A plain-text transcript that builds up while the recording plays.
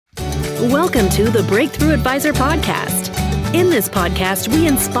Welcome to the Breakthrough Advisor Podcast. In this podcast, we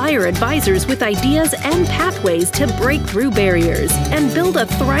inspire advisors with ideas and pathways to break through barriers and build a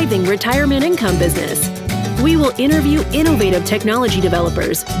thriving retirement income business. We will interview innovative technology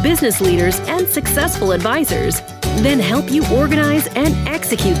developers, business leaders, and successful advisors, then help you organize and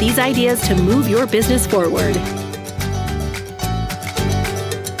execute these ideas to move your business forward.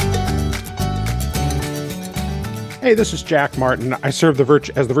 Hey, this is Jack Martin. I serve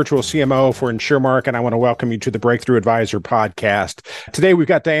as the virtual CMO for InsureMark, and I want to welcome you to the Breakthrough Advisor podcast. Today, we've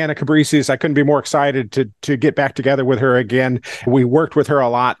got Diana Cabrices. I couldn't be more excited to get back together with her again. We worked with her a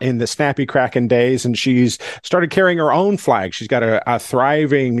lot in the Snappy Kraken days, and she's started carrying her own flag. She's got a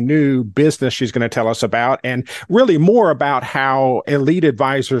thriving new business she's going to tell us about, and really more about how elite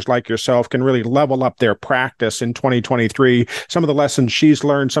advisors like yourself can really level up their practice in 2023. Some of the lessons she's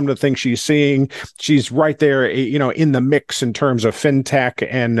learned, some of the things she's seeing. She's right there, in the mix in terms of fintech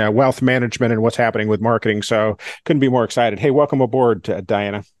and wealth management and what's happening with marketing. So couldn't be more excited. Hey, welcome aboard,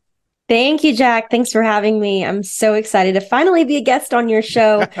 Diana. Thank you, Jack. Thanks for having me. I'm so excited to finally be a guest on your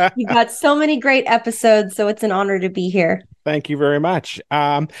show. You've got so many great episodes, so it's an honor to be here. Thank you very much.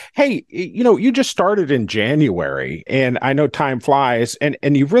 Hey, you just started in January, and I know time flies, and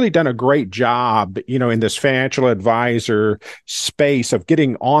you've really done a great job, in this financial advisor space of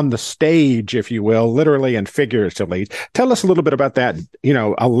getting on the stage, if you will, literally and figuratively. Tell us a little bit about that,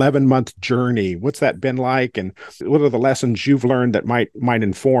 11-month journey. What's that been like, and what are the lessons you've learned that might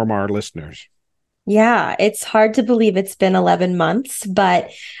inform our listeners? Yeah, it's hard to believe it's been 11 months, but,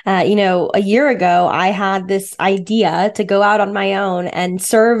 a year ago, I had this idea to go out on my own and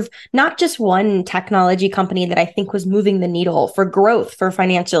serve not just one technology company that I think was moving the needle for growth for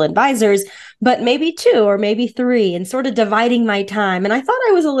financial advisors, but maybe two or maybe three, and sort of dividing my time. And I thought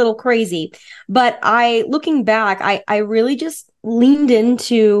I was a little crazy, but looking back, I really just leaned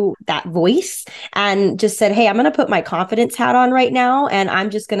into that voice and just said, hey, I'm going to put my confidence hat on right now. And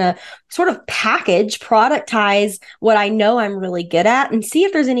I'm just going to sort of productize what I know I'm really good at and see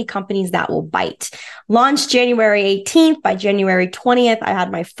if there's any companies that will bite. Launched January 18th. By January 20th, I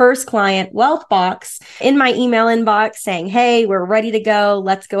had my first client, Wealthbox, in my email inbox saying, hey, we're ready to go.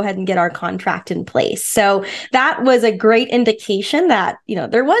 Let's go ahead and get our contract in place. So that was a great indication that,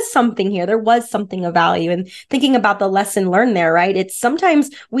 there was something here. There was something of value. And thinking about the lesson learned there, right? It's sometimes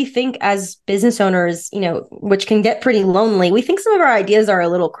we think as business owners, which can get pretty lonely, we think some of our ideas are a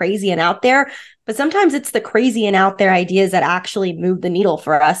little crazy and out there, but sometimes it's the crazy and out there ideas that actually move the needle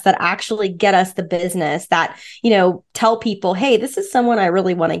for us, that actually get us the business, that, tell people, hey, this is someone I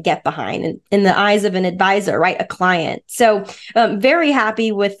really want to get behind, and in the eyes of an advisor, right? A client. So very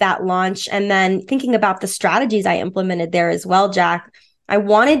happy with that launch. And then thinking about the strategies I implemented there as well, Jack, I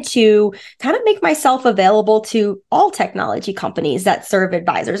wanted to kind of make myself available to all technology companies that serve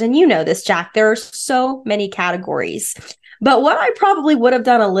advisors. And you know this, Jack, there are so many categories. But what I probably would have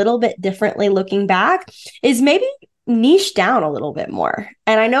done a little bit differently looking back is maybe niche down a little bit more.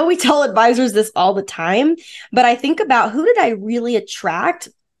 And I know we tell advisors this all the time, but I think about who did I really attract?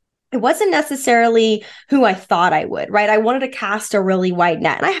 It wasn't necessarily who I thought I would, right? I wanted to cast a really wide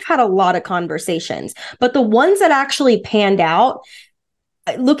net. And I have had a lot of conversations, but the ones that actually panned out,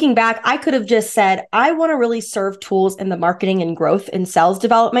 looking back, I could have just said, I want to really serve tools in the marketing and growth and sales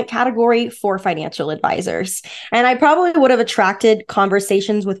development category for financial advisors. And I probably would have attracted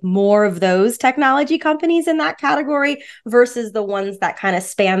conversations with more of those technology companies in that category versus the ones that kind of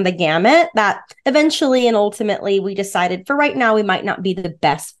span the gamut that eventually and ultimately we decided for right now, we might not be the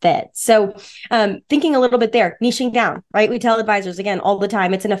best fit. So thinking a little bit there, niching down, right? We tell advisors again all the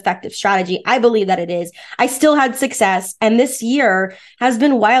time, it's an effective strategy. I believe that it is. I still had success. And this year has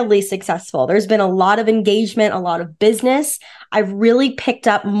been wildly successful. There's been a lot of engagement, a lot of business. I've really picked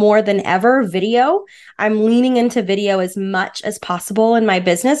up more than ever video. I'm leaning into video as much as possible in my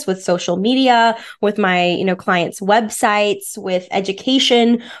business with social media, with my, clients' websites, with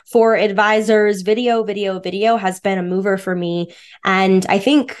education for advisors. Video has been a mover for me. And I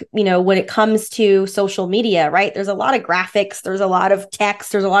think, when it comes to social media, right, there's a lot of graphics, there's a lot of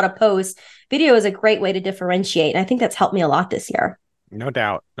text, there's a lot of posts. Video is a great way to differentiate. And I think that's helped me a lot this year. No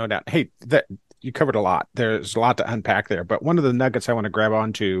doubt. Hey, you covered a lot. There's a lot to unpack there, but one of the nuggets I want to grab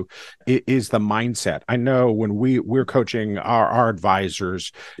onto is the mindset. I know when we're coaching our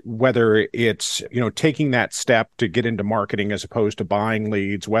advisors, whether it's, taking that step to get into marketing as opposed to buying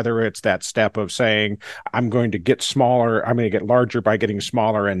leads, whether it's that step of saying, I'm going to get smaller, I'm going to get larger by getting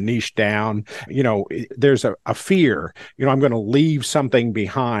smaller and niche down, there's a fear, I'm going to leave something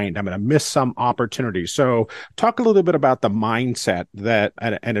behind. I'm going to miss some opportunity. So talk a little bit about the mindset that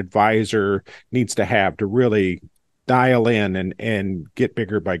an advisor needs to have to really dial in and get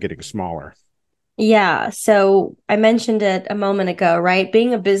bigger by getting smaller? Yeah. So I mentioned it a moment ago, right?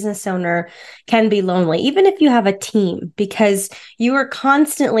 Being a business owner can be lonely, even if you have a team, because you are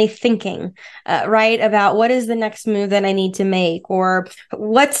constantly thinking, right, about what is the next move that I need to make, or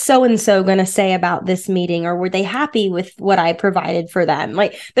what's so and so going to say about this meeting, or were they happy with what I provided for them?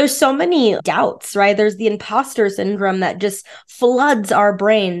 Like, there's so many doubts, right? There's the imposter syndrome that just floods our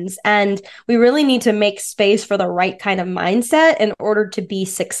brains. And we really need to make space for the right kind of mindset in order to be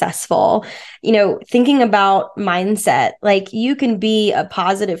successful. Thinking about mindset, like you can be a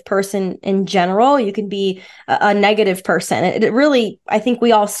positive person in general, you can be a negative person. It really, I think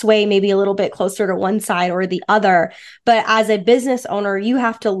we all sway maybe a little bit closer to one side or the other. But as a business owner, you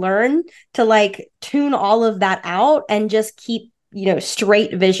have to learn to like tune all of that out and just keep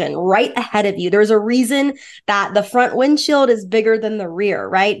straight vision right ahead of you. There's a reason that the front windshield is bigger than the rear,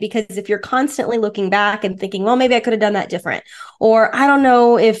 right? Because if you're constantly looking back and thinking, well, maybe I could have done that different, or I don't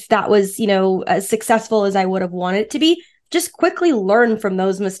know if that was, as successful as I would have wanted it to be, just quickly learn from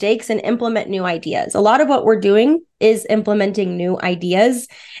those mistakes and implement new ideas. A lot of what we're doing is implementing new ideas.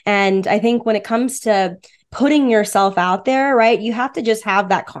 And I think when it comes to putting yourself out there, right, you have to just have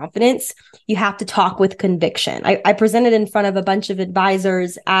that confidence. You have to talk with conviction. I presented in front of a bunch of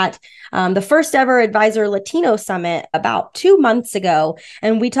advisors at the first ever Advisor Latino Summit about 2 months ago.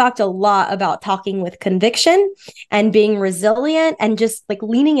 And we talked a lot about talking with conviction and being resilient and just like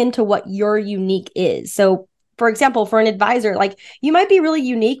leaning into what your unique is. So for example, for an advisor, like you might be really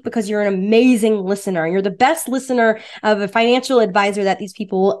unique because you're an amazing listener. You're the best listener of a financial advisor that these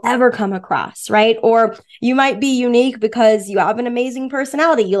people will ever come across, right? Or you might be unique because you have an amazing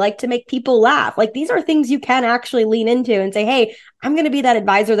personality. You like to make people laugh. Like these are things you can actually lean into and say, hey, I'm going to be that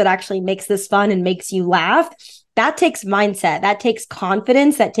advisor that actually makes this fun and makes you laugh. That takes mindset, that takes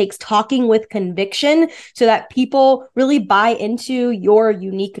confidence, that takes talking with conviction so that people really buy into your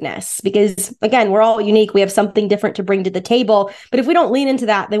uniqueness. Because again, we're all unique. We have something different to bring to the table. But if we don't lean into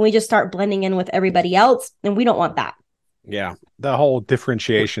that, then we just start blending in with everybody else. And we don't want that. Yeah. The whole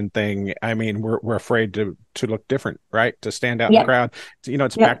differentiation thing. I mean, we're afraid to look different, right? To stand out in the crowd.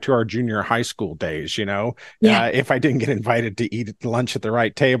 It's back to our junior high school days, if I didn't get invited to eat lunch at the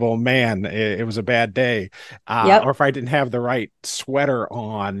right table, man, it was a bad day. Or if I didn't have the right sweater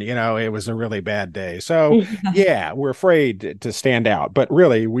on, it was a really bad day. So yeah, we're afraid to stand out, but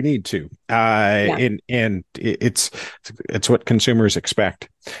really we need to, and it's what consumers expect.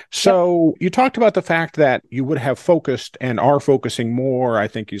 So you talked about the fact that you would have focused and are focusing more, I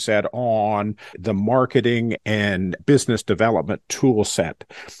think you said, on the marketing and business development tool set.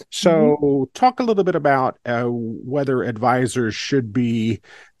 So talk a little bit about whether advisors should be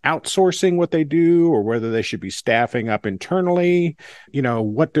outsourcing what they do or whether they should be staffing up internally.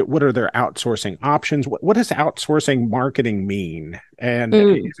 What are their outsourcing options? What does outsourcing marketing mean? And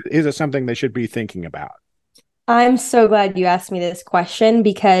is it something they should be thinking about? I'm so glad you asked me this question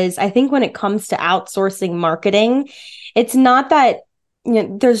because I think when it comes to outsourcing marketing, it's not that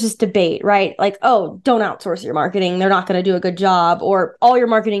there's this debate, right? Like, oh, don't outsource your marketing. They're not going to do a good job, or all your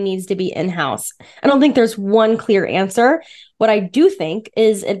marketing needs to be in-house. I don't think there's one clear answer. What I do think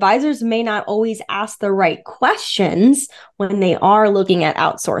is advisors may not always ask the right questions when they are looking at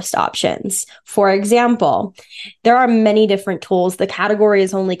outsourced options. For example, there are many different tools. The category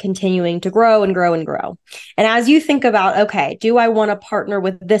is only continuing to grow and grow and grow. And as you think about, okay, do I want to partner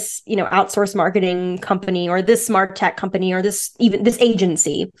with this, outsourced marketing company or this smart tech company or this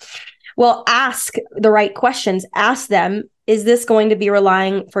agency? Well, ask the right questions. Ask them, is this going to be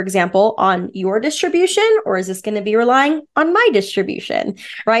relying, for example, on your distribution, or is this going to be relying on my distribution,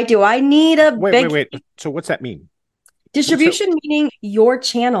 right? Do I need a Wait. So what's that mean? Distribution meaning your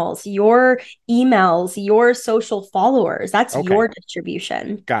channels, your emails, your social followers. That's your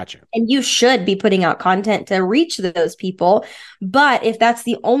distribution. Gotcha. And you should be putting out content to reach those people. But if that's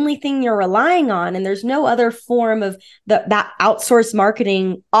the only thing you're relying on and there's no other form of that outsourced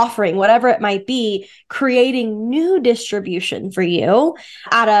marketing offering, whatever it might be, creating new distribution for you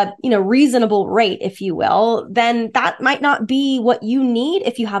at a reasonable rate, if you will, then that might not be what you need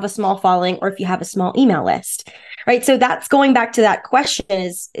if you have a small following or if you have a small email list. Right. So that's going back to that question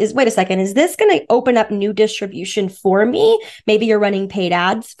is wait a second, is this going to open up new distribution for me? Maybe you're running paid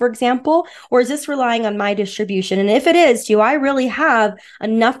ads, for example, or is this relying on my distribution? And if it is, do I really have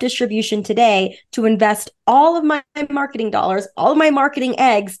enough distribution today to invest all of my marketing dollars, all of my marketing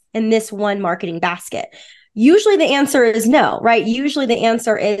eggs in this one marketing basket? Usually the answer is no, right? Usually the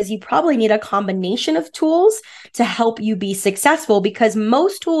answer is you probably need a combination of tools to help you be successful, because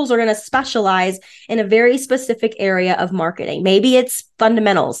most tools are going to specialize in a very specific area of marketing. Maybe it's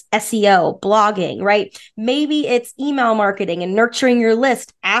fundamentals, SEO, blogging, right? Maybe it's email marketing and nurturing your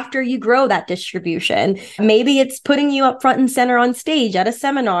list after you grow that distribution. Maybe it's putting you up front and center on stage at a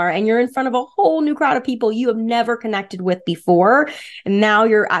seminar and you're in front of a whole new crowd of people you have never connected with before. And now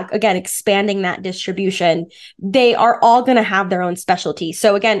you're, again, expanding that distribution. They are all going to have their own specialty.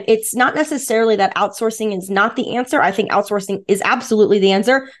 So again, it's not necessarily that outsourcing is not the answer. I think outsourcing is absolutely the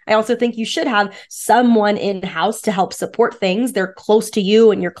answer. I also think you should have someone in-house to help support things. They're close to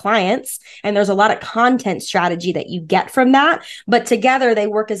you and your clients, and there's a lot of content strategy that you get from that. But together they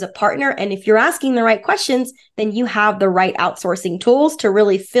work as a partner. And if you're asking the right questions, then you have the right outsourcing tools to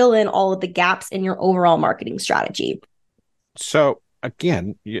really fill in all of the gaps in your overall marketing strategy. So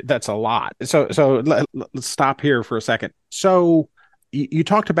again, that's a lot. So let's stop here for a second. So you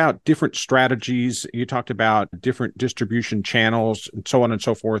talked about different strategies. You talked about different distribution channels and so on and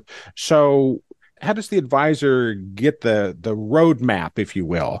so forth. So how does the advisor get the roadmap, if you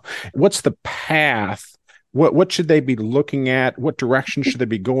will? What's the path? What should they be looking at? What direction should they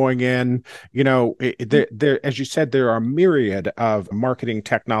be going in? You know, there, as you said, there are a myriad of marketing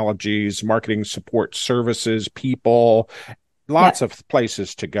technologies, marketing support services, people, lots of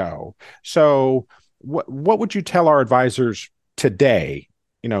places to go. So what would you tell our advisors today,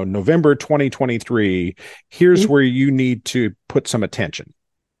 you know, November 2023, here's where you need to put some attention.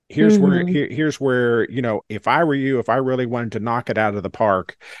 Here's where, you know, if I were you, if I really wanted to knock it out of the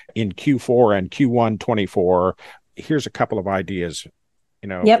park in Q4 and Q1 24, here's a couple of ideas, you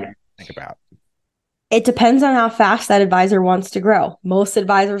know, for you to think about. It depends on how fast that advisor wants to grow. Most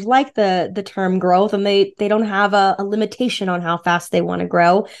advisors like the term growth, and they don't have a limitation on how fast they want to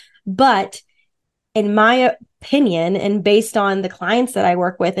grow. But in my opinion, and based on the clients that I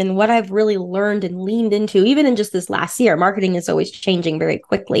work with and what I've really learned and leaned into, even in just this last year, marketing is always changing very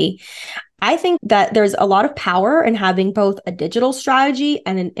quickly. I think that there's a lot of power in having both a digital strategy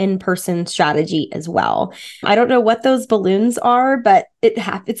and an in-person strategy as well. I don't know what those balloons are, but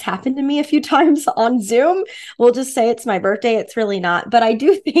it's happened to me a few times on Zoom. We'll just say it's my birthday. It's really not. But I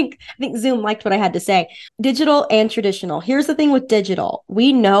think Zoom liked what I had to say. Digital and traditional. Here's the thing with digital.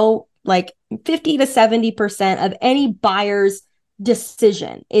 We know like 50 to 70% of any buyer's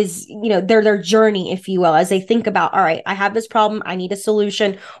decision is, you know, their journey, if you will, as they think about, all right, I have this problem, I need a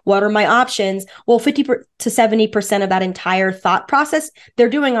solution, what are my options? Well, 50 to 70% of that entire thought process they're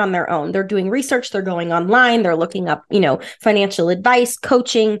doing on their own. They're doing research, they're going online, they're looking up, you know, financial advice,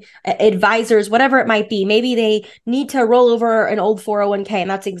 coaching, advisors, whatever it might be. Maybe they need to roll over an old 401k, and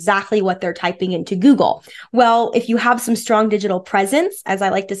that's exactly what they're typing into Google. Well, if you have some strong digital presence, as I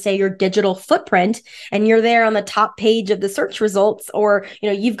like to say, your digital footprint, and you're there on the top page of the search results, or, you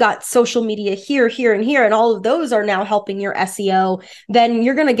know, you've got social media here, here, and here, and all of those are now helping your SEO, then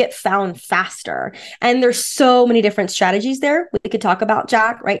you're going to get found faster. And there's so many different strategies there we could talk about,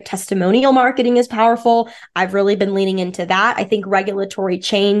 Jack, right? Testimonial marketing is powerful. I've really been leaning into that. I think regulatory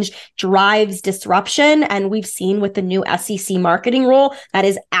change drives disruption. And we've seen with the new SEC marketing rule, that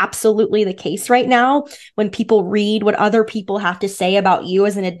is absolutely the case right now. When people read what other people have to say about you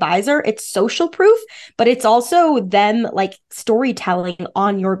as an advisor, it's social proof, but it's also them like storytelling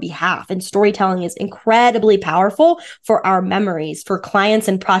on your behalf. And storytelling is incredibly powerful for our memories, for clients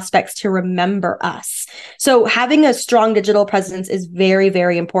and prospects to remember us. So having a strong digital presence is very,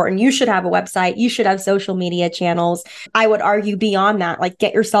 very important. You should have a website. You should have social media channels. I would argue beyond that, like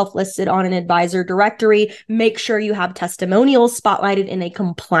get yourself listed on an advisor directory. Make sure you have testimonials spotlighted in a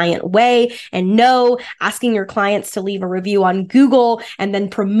compliant way. And no, asking your clients to leave a review on Google and then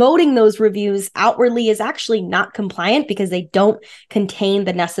promoting those reviews outwardly is actually not compliant because they don't contain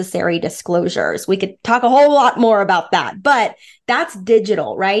the necessary disclosures. We could talk a whole lot more about that, but that's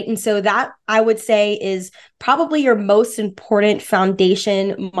digital, right? And so that I would say is probably your most important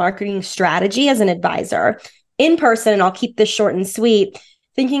foundation marketing strategy as an advisor. In person, and I'll keep this short and sweet,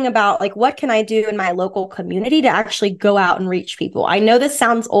 thinking about like, what can I do in my local community to actually go out and reach people? I know this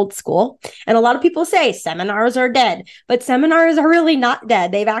sounds old school, and a lot of people say seminars are dead, but seminars are really not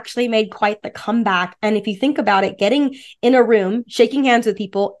dead. They've actually made quite the comeback. And if you think about it, getting in a room, shaking hands with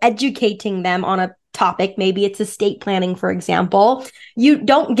people, educating them on a topic, maybe it's estate planning, for example, you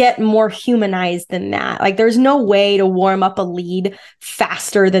don't get more humanized than that. Like there's no way to warm up a lead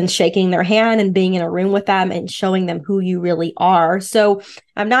faster than shaking their hand and being in a room with them and showing them who you really are. So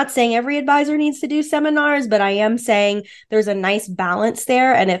I'm not saying every advisor needs to do seminars, but I am saying there's a nice balance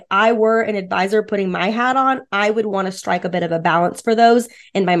there. And if I were an advisor putting my hat on, I would want to strike a bit of a balance for those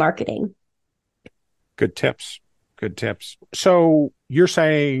in my marketing. Good tips. Good tips. So you're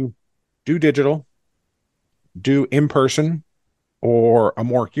saying do digital, do in person, or a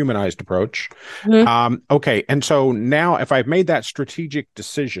more humanized approach. Mhm. Okay. And so now, if I've made that strategic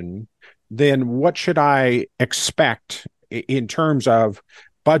decision, then what should I expect in terms of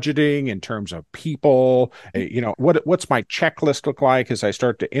budgeting, in terms of people? What's my checklist look like as I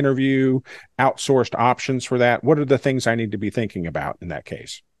start to interview outsourced options for that? What are the things I need to be thinking about in that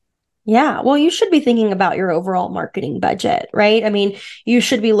case? Yeah, well, you should be thinking about your overall marketing budget, right? I mean, you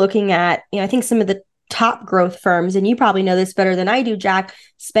should be looking at, I think some of the top growth firms, and you probably know this better than I do, Jack,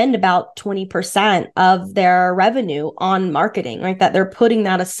 spend about 20% of their revenue on marketing, right? That they're putting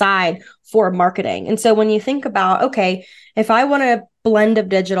that aside for marketing. And so when you think about, okay, if I want a blend of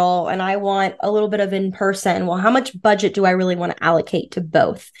digital and I want a little bit of in person, well, how much budget do I really want to allocate to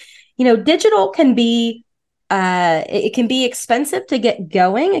both? Digital can be it can be expensive to get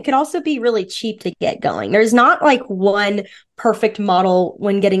going. It can also be really cheap to get going. There's not like one perfect model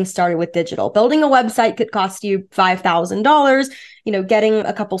when getting started with digital. Building a website could cost you $5,000. Getting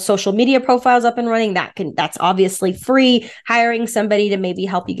a couple social media profiles up and running, that's obviously free. Hiring somebody to maybe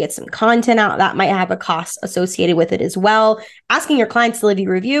help you get some content out, that might have a cost associated with it as well. Asking your clients to leave you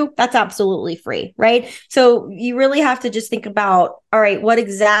a review, that's absolutely free, right? So you really have to just think about, all right, what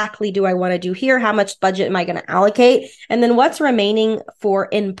exactly do I want to do here? How much budget am I going to allocate? And then what's remaining for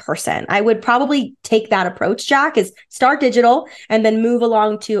in person? I would probably take that approach, Jack, is start digital and then move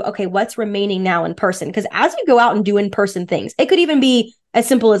along to, okay, what's remaining now in person? Because as you go out and do in-person things, it could even be as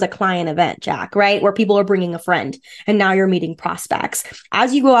simple as a client event, Jack, right? Where people are bringing a friend and now you're meeting prospects.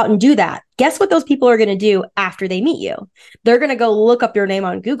 As you go out and do that, guess what those people are going to do after they meet you? They're going to go look up your name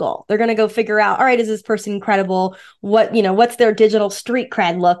on Google. They're going to go figure out, all right, is this person credible? What's their digital street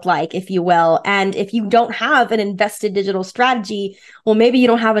cred look like, if you will? And if you don't have an invested digital strategy, well, maybe you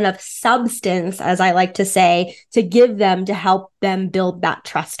don't have enough substance, as I like to say, to give them to help them build that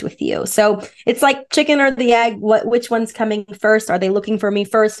trust with you. So it's like chicken or the egg. Which one's coming first? Are they looking for me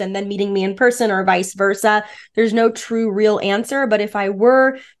first and then meeting me in person, or vice versa? There's no true real answer. But if I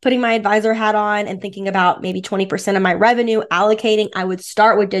were putting my advisor hat on and thinking about maybe 20% of my revenue allocating, I would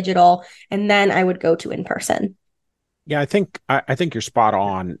start with digital and then I would go to in person. Yeah, I think you're spot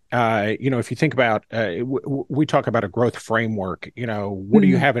on. If you think about, we talk about a growth framework. What do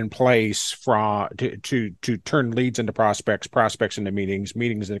you have in place to turn leads into prospects into meetings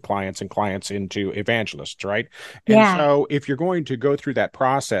into clients, and clients into evangelists, right? And so, if you're going to go through that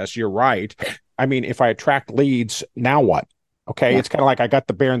process, you're right. I mean, if I attract leads, now what? Okay, it's kind of like I got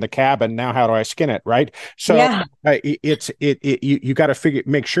the bear in the cabin. Now, how do I skin it? Right. So you got to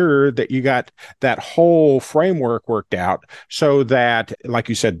make sure that you got that whole framework worked out, so that, like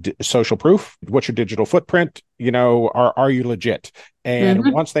you said, social proof. What's your digital footprint? Are you legit?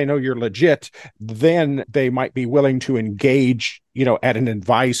 And once they know you're legit, then they might be willing to engage, at an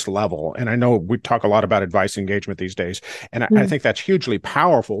advice level. And I know we talk a lot about advice engagement these days. And I think that's hugely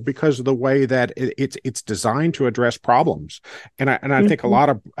powerful because of the way that it's designed to address problems. And I think a lot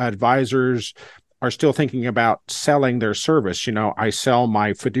of advisors are still thinking about selling their service. I sell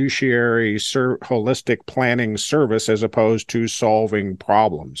my fiduciary holistic planning service as opposed to solving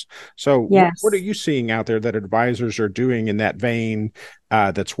problems. So what are you seeing out there that advisors are doing in that vein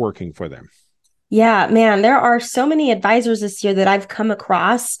that's working for them? Yeah, man, there are so many advisors this year that I've come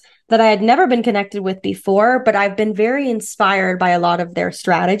across that I had never been connected with before, but I've been very inspired by a lot of their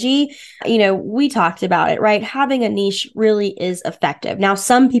strategy. We talked about it, right? Having a niche really is effective. Now,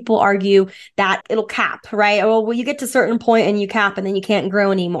 some people argue that it'll cap, right? Well, you get to a certain point and you cap and then you can't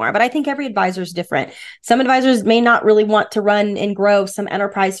grow anymore. But I think every advisor is different. Some advisors may not really want to run and grow some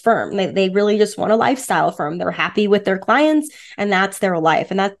enterprise firm. They really just want a lifestyle firm. They're happy with their clients and that's their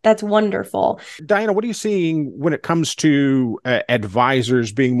life. And that's wonderful. Diana, what are you seeing when it comes to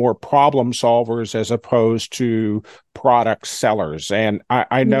advisors being more problem solvers as opposed to product sellers? And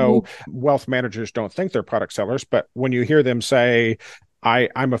I know wealth managers don't think they're product sellers, but when you hear them say,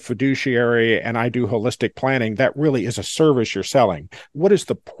 I'm a fiduciary and I do holistic planning, that really is a service you're selling. What is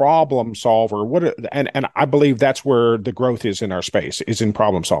the problem solver? And I believe that's where the growth is in our space, is in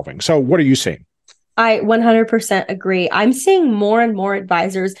problem solving. So what are you seeing? I 100% agree. I'm seeing more and more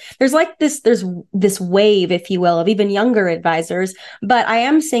advisors. There's this wave, if you will, of even younger advisors, but I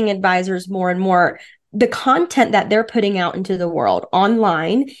am seeing advisors more and more the content that they're putting out into the world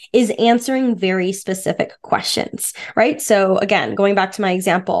online is answering very specific questions, right? So again, going back to my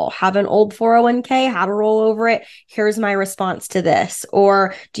example, have an old 401k, how to roll over it. Here's my response to this.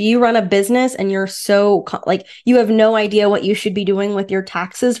 Or do you run a business and you're so like, you have no idea what you should be doing with your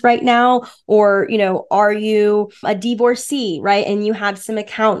taxes right now? Or, are you a divorcee, right? And you have some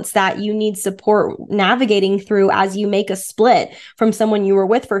accounts that you need support navigating through as you make a split from someone you were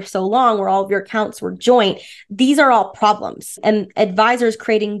with for so long, where all of your accounts were joint. These are all problems, and advisors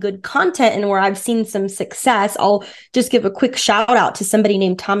creating good content, and where I've seen some success. I'll just give a quick shout out to somebody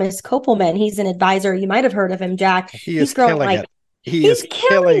named Thomas Kopelman. He's an advisor. You might have heard of him, Jack. He's killing it. He's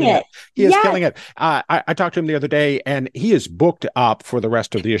killing it. He is killing it. I talked to him the other day, and he is booked up for the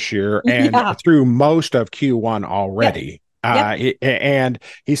rest of this year and through most of Q1 already. And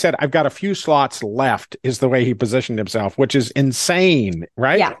he said, I've got a few slots left, is the way he positioned himself, which is insane,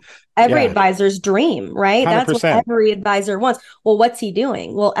 right? Yeah. Every advisor's dream, right? 100%. That's what every advisor wants. Well, what's he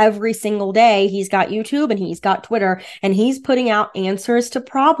doing? Well, every single day he's got YouTube and he's got Twitter, and he's putting out answers to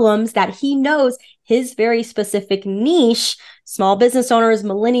problems that he knows his very specific niche, small business owners,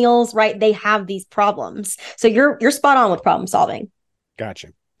 millennials, right? They have these problems. So you're spot on with problem solving. Gotcha.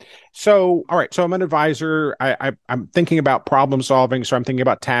 So, all right. So I'm an advisor. I'm thinking about problem solving. So I'm thinking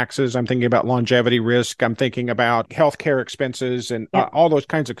about taxes. I'm thinking about longevity risk. I'm thinking about healthcare expenses and all those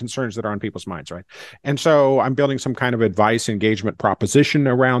kinds of concerns that are on people's minds, right? And so I'm building some kind of advice engagement proposition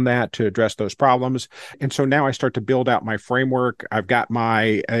around that to address those problems. And so now I start to build out my framework. I've got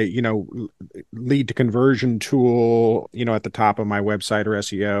my, lead to conversion tool, at the top of my website or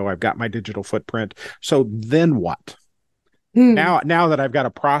SEO. I've got my digital footprint. So then what? Now that I've got a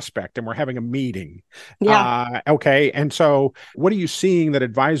prospect and we're having a meeting. Okay. And so what are you seeing that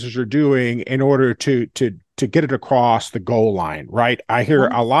advisors are doing in order to get it across the goal line, right? I hear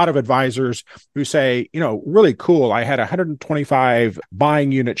a lot of advisors who say, really cool. I had 125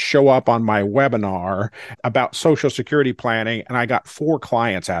 buying units show up on my webinar about Social Security planning, and I got 4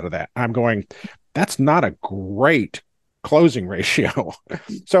 clients out of that. I'm going, that's not a great closing ratio.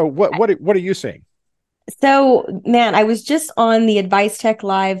 So what are you seeing? So, man, I was just on the Advice Tech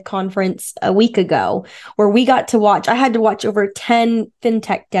Live conference a week ago, where we got to watch, I had to watch over 10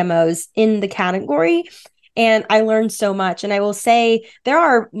 fintech demos in the category. And I learned so much. And I will say there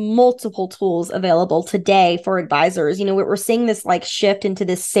are multiple tools available today for advisors. We're seeing this shift into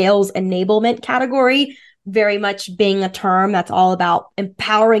this sales enablement category, very much being a term that's all about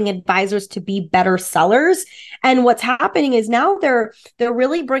empowering advisors to be better sellers. And what's happening is now they're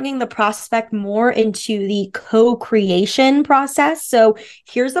really bringing the prospect more into the co-creation process. So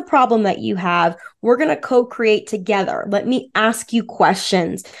here's the problem that you have. We're going to co-create together. Let me ask you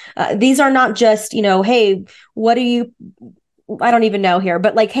questions. These are not just, hey, what do you... I don't even know here,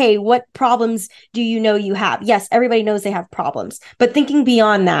 but hey, what problems do you know you have? Yes, everybody knows they have problems, but thinking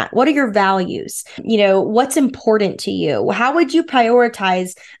beyond that, what are your values? What's important to you? How would you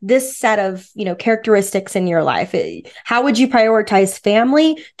prioritize this set of, characteristics in your life? How would you prioritize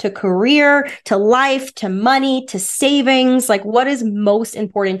family to career, to life, to money, to savings? What is most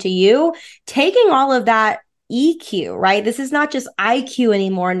important to you? Taking all of that EQ, right? This is not just IQ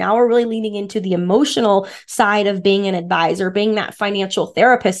anymore. Now we're really leaning into the emotional side of being an advisor, being that financial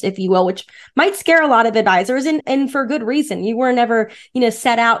therapist, if you will, which might scare a lot of advisors, and for good reason. You were never,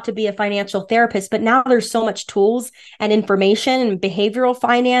 set out to be a financial therapist, but now there's so much tools and information and behavioral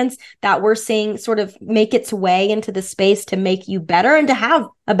finance that we're seeing sort of make its way into the space to make you better and to have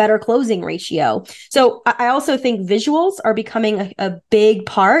a better closing ratio. So I also think visuals are becoming a big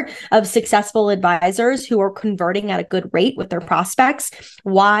part of successful advisors who are converting at a good rate with their prospects.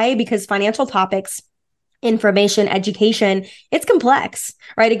 Why? Because financial topics, information, education, it's complex,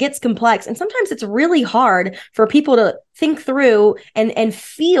 right? It gets complex. And sometimes it's really hard for people to think through and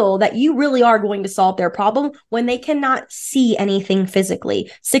feel that you really are going to solve their problem when they cannot see anything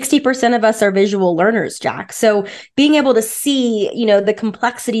physically. 60% of us are visual learners, Jack. So being able to see, the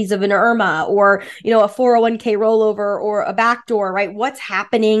complexities of an IRMA or, a 401k rollover or a backdoor, right? What's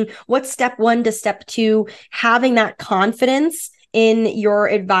happening? What's step 1 to step 2? Having that confidence in your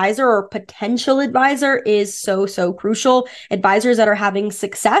advisor or potential advisor is so, so crucial. Advisors that are having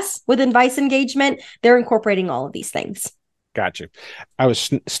success with advice engagement, they're incorporating all of these things. Gotcha. I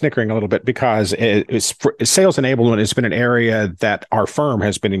was snickering a little bit because sales enablement has been an area that our firm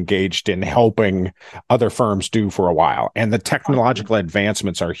has been engaged in helping other firms do for a while. And the technological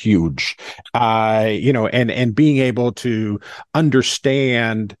advancements are huge, and being able to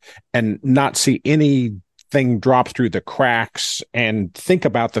understand and not see anything drop through the cracks and think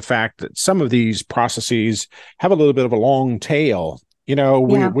about the fact that some of these processes have a little bit of a long tail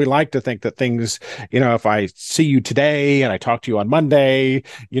We like to think that things, if I see you today and I talk to you on Monday,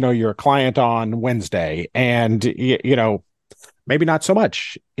 you're a client on Wednesday, and maybe not so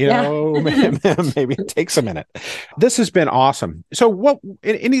much, maybe it takes a minute. This has been awesome. So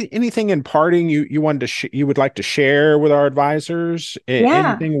anything in parting you wanted to you would like to share with our advisors?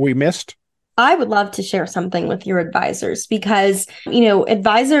 Anything we missed? I would love to share something with your advisors because,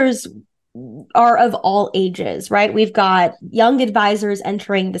 advisors are of all ages, right? We've got young advisors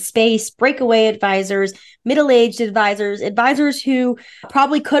entering the space, breakaway advisors, middle-aged advisors, advisors who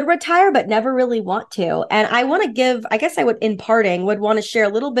probably could retire but never really want to. And I want to give, I guess I would, in parting, would want to share a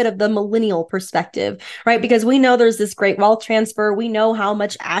little bit of the millennial perspective, right? Because we know there's this great wealth transfer. We know how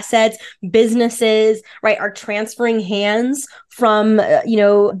much assets, businesses, right, are transferring hands from,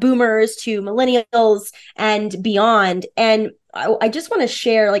 boomers to millennials and beyond. And I just want to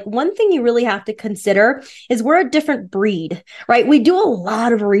share, one thing you really have to consider is we're a different breed, right? We do a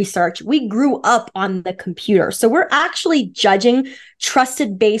lot of research. We grew up on the computer. So we're actually judging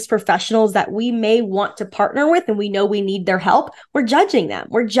trusted based professionals that we may want to partner with, and we know we need their help. We're judging them.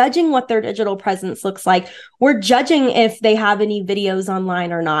 We're judging what their digital presence looks like. We're judging if they have any videos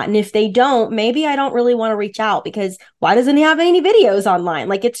online or not. And if they don't, maybe I don't really want to reach out because why doesn't he have any videos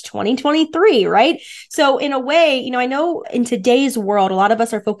online? It's 2023, right? So in a way, I know in today's world, a lot of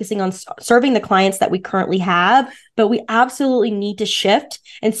us are focusing on serving the clients that we currently have, but we absolutely need to shift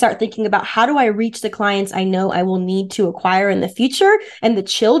and start thinking about how do I reach the clients I know I will need to acquire in the future and the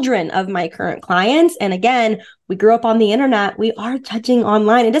children of my current clients. And again, we grew up on the internet. We are judging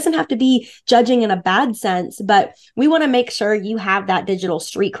online. It doesn't have to be judging in a bad sense, but we want to make sure you have that digital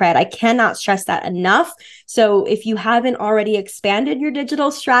street cred. I cannot stress that enough. So if you haven't already expanded your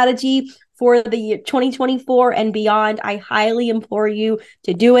digital strategy for the year 2024 and beyond, I highly implore you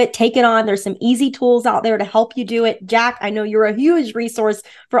to do it. Take it on. There's some easy tools out there to help you do it. Jack, I know you're a huge resource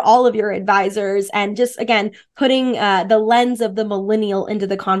for all of your advisors. And just, again, putting the lens of the millennial into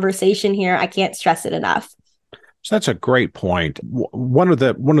the conversation here, I can't stress it enough. So that's a great point. One of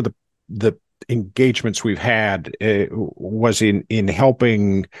the engagements we've had was in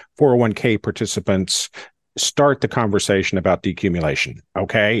helping 401k participants start the conversation about decumulation.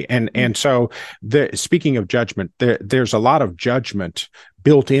 Okay. And so speaking of judgment, there's a lot of judgment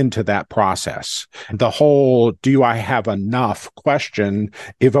built into that process. The whole, do I have enough question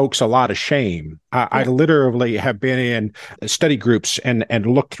evokes a lot of shame. I literally have been in study groups and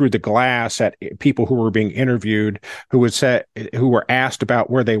looked through the glass at people who were being interviewed, who were asked about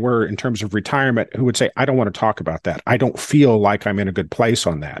where they were in terms of retirement, who would say, I don't want to talk about that. I don't feel like I'm in a good place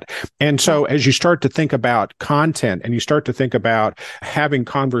on that. And so as you start to think about content and you start to think about having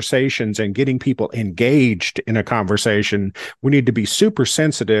conversations and getting people engaged in a conversation, we need to be super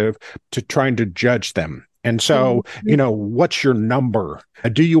sensitive to trying to judge them. And so, what's your number?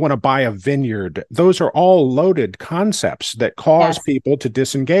 Do you want to buy a vineyard? Those are all loaded concepts that cause people to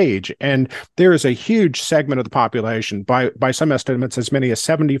disengage. And there is a huge segment of the population, by some estimates, as many as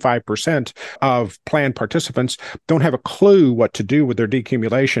 75% of plan participants don't have a clue what to do with their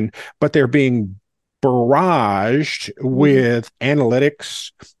decumulation, but they're being barraged with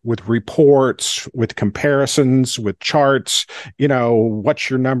analytics, with reports, with comparisons, with charts, what's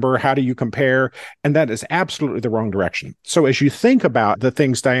your number? How do you compare? And that is absolutely the wrong direction. So as you think about the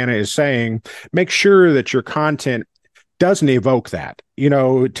things Diana is saying, make sure that your content doesn't evoke that.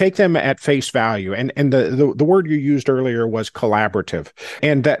 Take them at face value. And the word you used earlier was collaborative.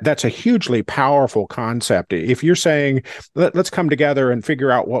 And that's a hugely powerful concept. If you're saying, let's come together and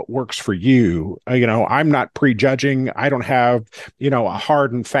figure out what works for you, I'm not prejudging. I don't have, a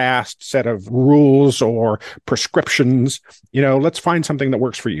hard and fast set of rules or prescriptions. Let's find something that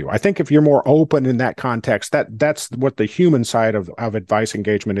works for you. I think if you're more open in that context, that's what the human side of advice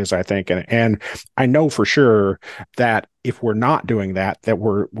engagement is, I think. And I know for sure that if we're not doing that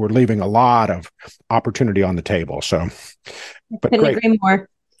we're leaving a lot of opportunity on the table. So, but couldn't agree more.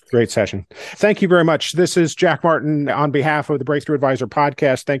 Great session. Thank you very much. This is Jack Martin on behalf of the Breakthrough Advisor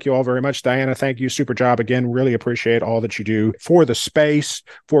podcast. Thank you all very much. Diana, thank you. Super job again. Really appreciate all that you do for the space,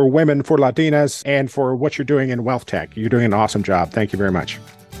 for women, for Latinas, and for what you're doing in wealth tech. You're doing an awesome job. Thank you very much.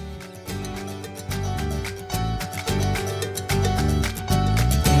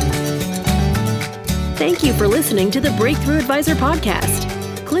 Thank you for listening to the Breakthrough Advisor podcast.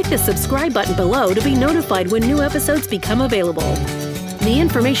 Click the subscribe button below to be notified when new episodes become available. The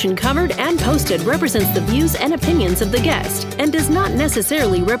information covered and posted represents the views and opinions of the guest and does not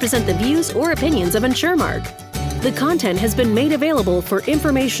necessarily represent the views or opinions of InsureMark. The content has been made available for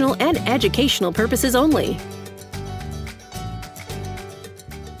informational and educational purposes only.